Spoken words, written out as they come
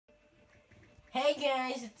Hey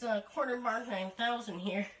guys, it's Quartermark 9000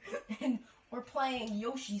 here, and we're playing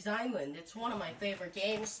Yoshi's Island. It's one of my favorite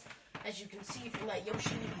games. As you can see from that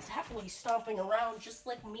Yoshi, he's happily stomping around just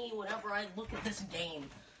like me whenever I look at this game.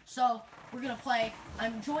 So, we're gonna play.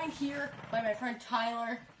 I'm joined here by my friend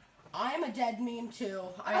Tyler. I'm a dead meme too.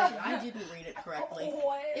 I didn't read it correctly.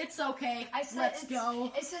 What? It's okay. Let's go.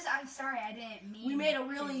 It says, I'm sorry, I didn't mean. We made a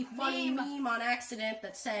really funny meme on accident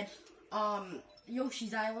that said,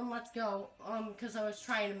 Yoshi's Island, let's go. Because I was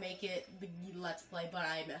trying to make it the Let's Play, but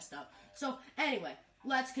I messed up. So, anyway,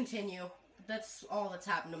 let's continue. That's all that's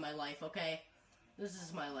happened in my life, okay? This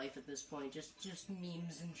is my life at this point. Just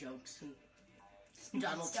memes and jokes and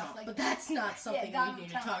Donald Trump. Like, but that's not something we need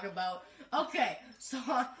to talk about. Okay, so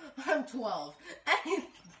I'm 12.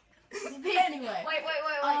 Anyway.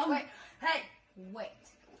 Wait. Hey, wait.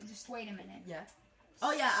 Just wait a minute. Yeah.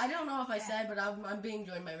 Oh yeah, I don't know if I said, but I'm being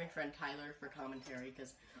joined by my friend Tyler for commentary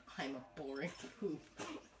because I'm a boring poop.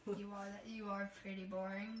 You are pretty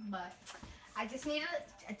boring, but I just need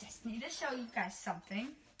to show you guys something.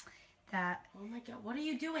 That. Oh my god, what are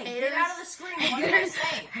you doing? Haters, get out of the screen. What did I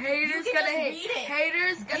say? Haters gonna hate.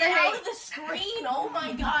 Haters gonna hate. Get out of the screen. Oh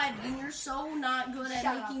my god, and you're so not good at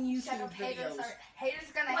making YouTube videos.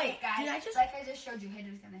 Haters gonna hate, guys. Like I just showed you,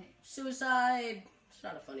 haters gonna hate. Suicide. It's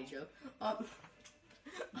not a funny joke.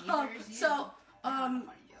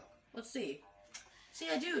 Let's see. See,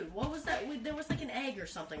 dude, what was that? There was like an egg or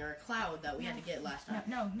something, or a cloud that we had to get last time.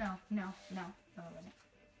 No, it wasn't.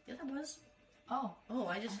 Yeah, that was. Oh,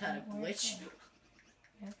 I just had a glitch.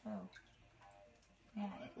 Yeah,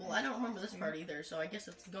 well, I don't remember this part either, so I guess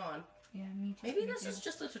it's gone. Yeah, me too. Maybe this is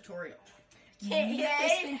just a tutorial. Can't hit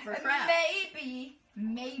this thing for crap.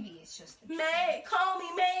 Maybe it's just a call me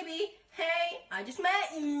maybe. Hey, I just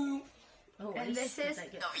met you. Oh, and this is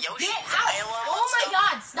Yoshi's Island. Oh my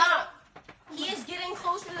god, stop! He is getting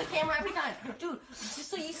closer to the camera every time. Dude, just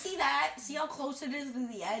so you see that, see how close it is to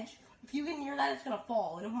the edge? If you can hear that, it's gonna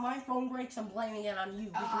fall. And if my phone breaks, I'm blaming it on you.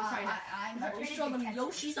 Because you're trying to show them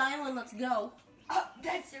Yoshi's Island, let's go.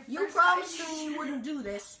 That's your first You promised me you wouldn't do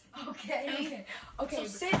this. Okay. So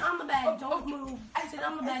sit on the bed, don't move. Sit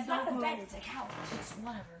on the bed, don't move. It's a couch. It's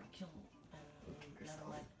whatever. Kill. Never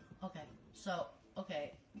mind. Okay. So,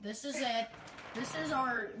 this is it. This is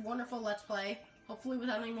our wonderful Let's Play. Hopefully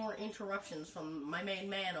without any more interruptions from my main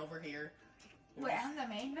man over here. Wait, I'm the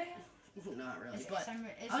main man? Not really, but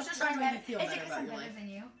I was just trying to make you feel better about your life. Than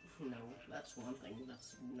you? No, that's one thing.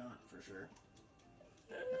 That's not for sure.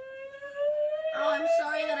 Oh, I'm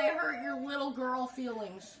sorry that I hurt your little girl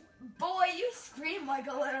feelings. Boy, you scream like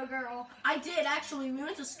a little girl. I did, actually. We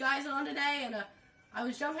went to Sky Zone today, and I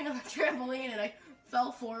was jumping on the trampoline, and I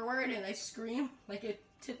fell forward, and I screamed like a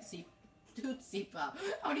tootsie pop.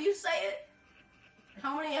 How do you say it?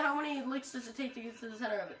 How many licks does it take to get to the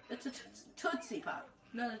center of it? It's a tootsie pop,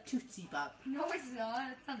 not a tootsie pop. No, it's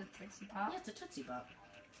not. It's not a tootsie pop. Yeah, it's a tootsie pop.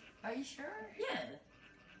 Are you sure? Yeah.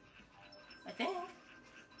 I think.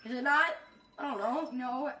 Is it not? I don't know.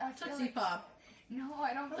 No, Tootsie Pop. No,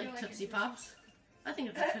 I don't feel like like Tootsie Pops. I think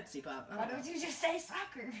it's a Tootsie Pop. Why don't you just say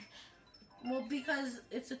soccer? Well, because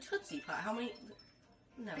it's a Tootsie Pop. How many?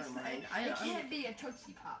 Never mind. It can't be a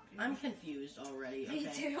Tootsie Pop. Dude. I'm confused already. Me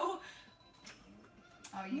too. Oh,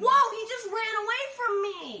 whoa! He just ran away from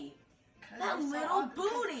me. That little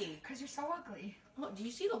booty. Because you're so ugly. Oh, do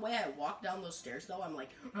you see the way I walk down those stairs though? I'm like,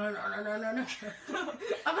 no.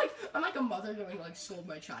 I'm like a mother going to like scold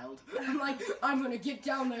my child. I'm like, I'm gonna get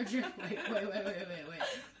down there, Jim. Wait.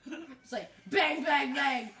 It's like, bang.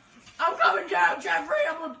 I'm coming down, Jeffrey.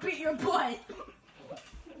 I'm gonna beat your butt.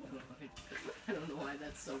 I don't know why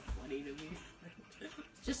that's so funny to me.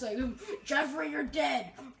 It's just like, Jeffrey, you're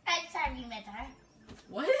dead. I'm sorry, Mother.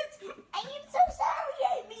 What? I am so sorry.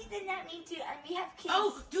 I did not mean to. We have kids.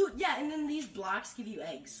 Oh, dude, yeah, and then these blocks give you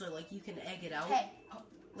eggs, so like you can egg it out. Hey.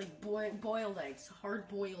 Like boiled eggs,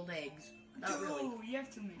 hard-boiled eggs. Not really. Oh, you have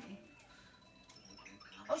too many.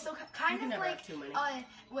 Oh, so kind of like. Too many.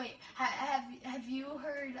 Wait. Have you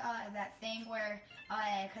heard that thing where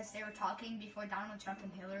because they were talking before Donald Trump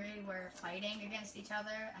and Hillary were fighting against each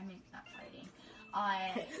other? I mean, not fighting.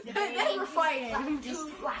 They were fighting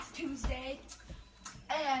last Tuesday.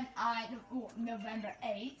 And November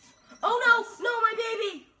 8th. Oh no,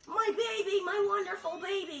 my wonderful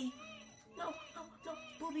baby. No,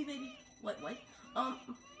 booby baby. What?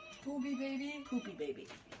 Poopy baby. Poopy baby.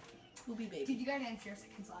 Dude, you got 4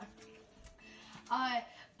 seconds left.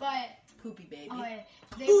 But Poopy baby.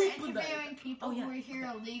 They were interviewing people who were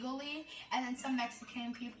here illegally, and then some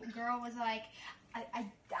Mexican girl was like,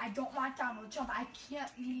 I don't want Donald Trump. I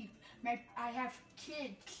can't leave. I have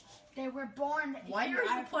kids. They were born. Why are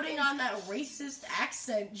you putting on that racist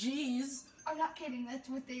accent? Jeez. I'm not kidding. That's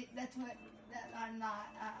what. I'm not.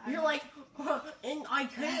 You're like, and I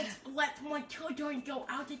can't let my children go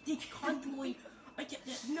out of this country.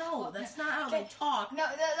 No, that's not how they talk. No.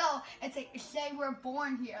 It's like, they were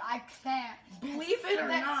born here. I can't. Believe it or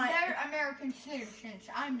not. They're American citizens.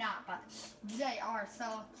 I'm not, but they are. So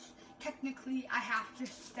technically, I have to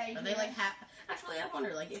stay here. Are they like half? Actually, I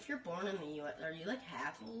wonder, like, if you're born in the U.S., are you like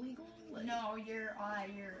half illegal? Like, no, you're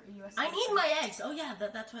U.S. I need my eggs. Oh yeah,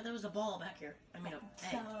 that's why there was a ball back here. I mean, an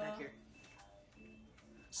egg back here.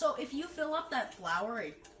 So if you fill up that flour,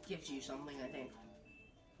 it gives you something, I think.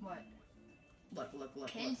 What? Look.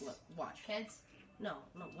 Kids? Look. Watch. Kids? No,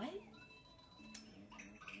 what?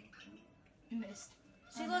 You missed.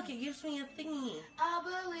 See, look, it gives me a thingy.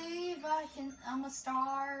 I believe I'm a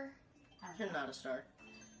star. You're not a star.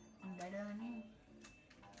 I'm better than you.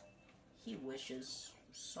 He wishes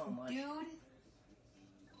so much. Dude.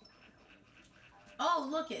 Oh,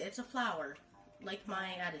 look, it's a flower. Like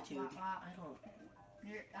my attitude. Wow. I don't...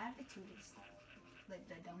 Your attitude is like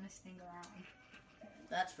the dumbest thing around.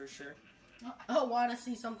 That's for sure. Oh, want to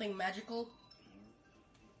see something magical?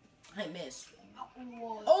 I missed.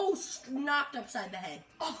 Whoa. Oh, knocked upside the head.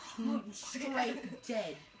 Oh, Straight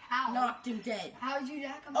dead. How? Knocked him dead. How'd you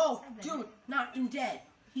knock him Oh, upside the head? dude, knocked him dead.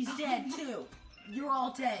 He's dead too. You're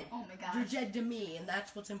all dead. Oh my god. You're dead to me, and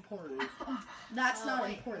that's what's important. That's not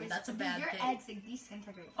important. That's a bad your thing. eggs like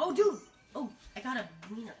disintegrate. Oh, dude. Oh, I got a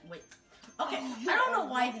wiener. Wait. Okay, I don't know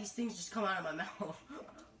why these things just come out of my mouth.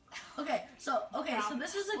 Okay, so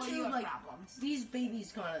this is a tube, like, problems. these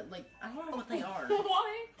babies come out, like, I don't know what they are.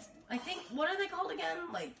 What? I think, what are they called again?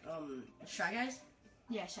 Like, Shy Guys?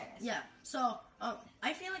 Yeah, Shy Guys. Yeah, so,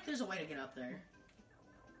 I feel like there's a way to get up there.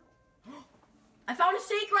 I found a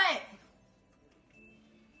secret!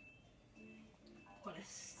 What a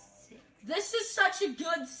sick. This is such a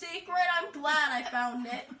good secret, I'm glad I found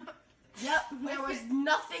it. Yep, there was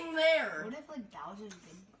nothing there. What if, like, Bowser's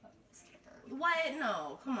big butt was there? What?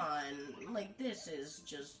 No, come on. Like, this is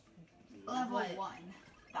just... Level what? 1.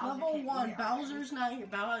 Level 1, Bowser's not here.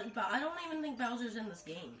 I don't even think Bowser's in this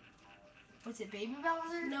game. Was it Baby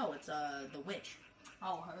Bowser? No, it's, the witch.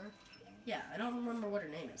 Oh, her? Yeah, I don't remember what her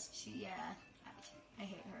name is. She, I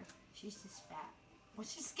hate her. She's just fat. Well,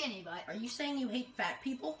 she's skinny, but... Are you saying you hate fat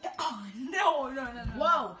people? Oh, no.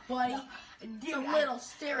 Whoa, buddy. No. It's Dude, a little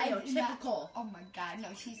stereotypical. Oh my god, no,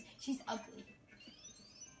 she's ugly.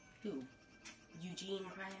 Who? Eugene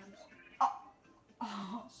Krabs?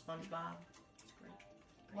 Oh. SpongeBob? It's great.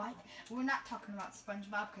 What? We're not talking about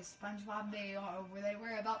SpongeBob, because SpongeBob, they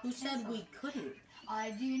were about to Who said cancel. we couldn't?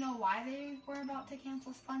 Do you know why they were about to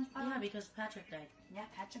cancel SpongeBob? Yeah, because Patrick died. Yeah,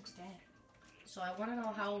 Patrick's dead. So I want to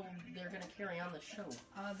know how they're going to carry on the show.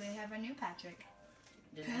 They have a new Patrick.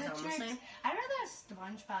 Did it sound the same? I'd rather have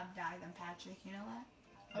SpongeBob die than Patrick, you know that?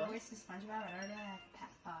 What? Always to SpongeBob, I'd rather have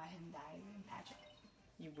him die than Patrick.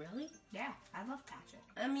 You really? Yeah, I love Patrick.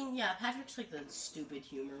 I mean, yeah, Patrick's like the stupid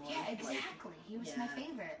humor one. Yeah, exactly. He was my yeah.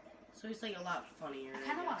 favorite. So he's like a lot funnier. I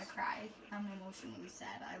kind of want to cry. I'm emotionally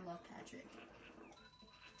sad. I love Patrick.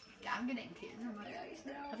 Yeah, I'm getting tears in my eyes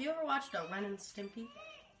now. Have you ever watched Ren and Stimpy?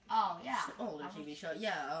 Oh, yeah. It's an older TV show.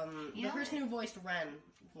 Yeah, the person who voiced Ren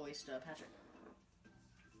voiced Patrick.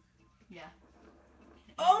 Yeah.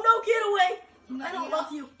 Oh, no, get away! You know, I don't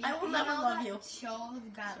love you. I will never love you. Show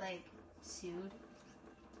got, like, sued.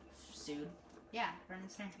 Sued? Yeah, Ren and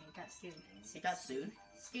Stimpy got sued. It got sued?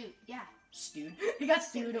 Stewed, yeah. Stewed? He got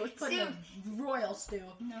stewed. It was put in a royal stew.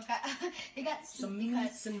 No, it got sued Some because,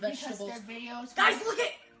 meats and vegetables. Because their videos... Guys, look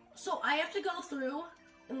at... So I have to go through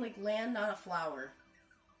and, like, land on a flower.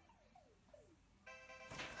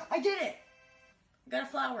 I did it! I got a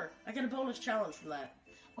flower. I got a bonus challenge from that.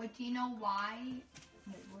 Wait, do you know why?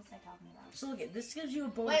 Wait, what was I talking about? So look at this gives you a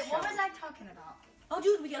bonus Wait, what challenge. was I talking about? Oh,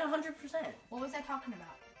 dude, we get 100%. What was I talking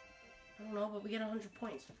about? I don't know, but we get 100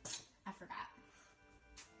 points. I forgot.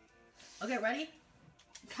 Okay, ready?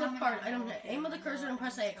 Flip card, item hit. Aim with the cursor and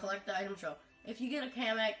press A. Collect the item show. If you get a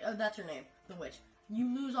Kamek, that's her name, the witch.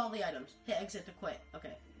 You lose all the items. Hit exit to quit.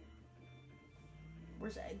 Okay.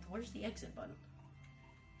 Where's the exit button?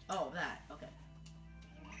 Oh, that. Okay.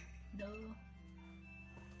 Duh.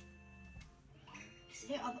 Just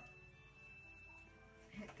hit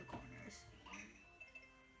the corners.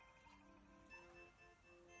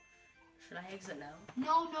 Should I exit now?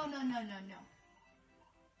 No.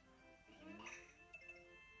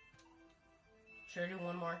 Should I do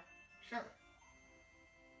one more? Sure.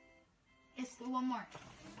 Yes, do one more.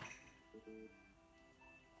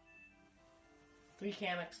 3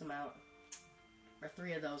 Kameks, I'm out. Or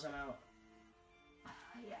 3 of those, I'm out.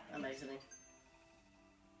 Yeah. I'm exiting.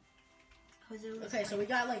 Okay, so we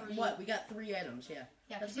got like what? We got 3 items. Yeah.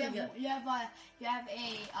 Yeah, That's you pretty have, good. you have a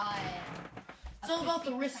It's all about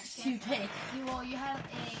the risks you take. You have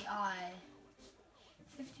a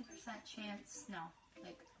 50% chance. No,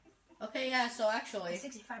 like. Okay, yeah. So actually,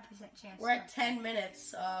 65% chance. we're at 10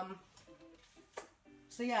 minutes.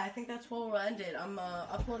 So yeah, I think that's where we'll end it. I'm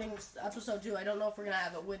uploading episode 2. I don't know if we're gonna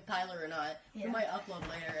have it with Tyler or not. Yeah. We might upload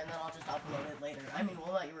later, and then I'll just upload it later. I mean,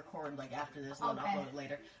 we'll let you record like after this, and then Okay. upload it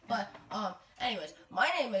later. But anyways, my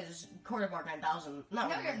name is Quarterbark 9000. No,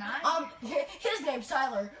 you're not. His name's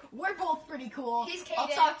Tyler. We're both pretty cool. He's I'll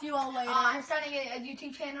Kaden. talk to you all later. I'm starting a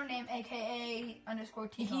YouTube channel named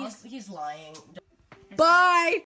AKA_T. He's lying. Bye.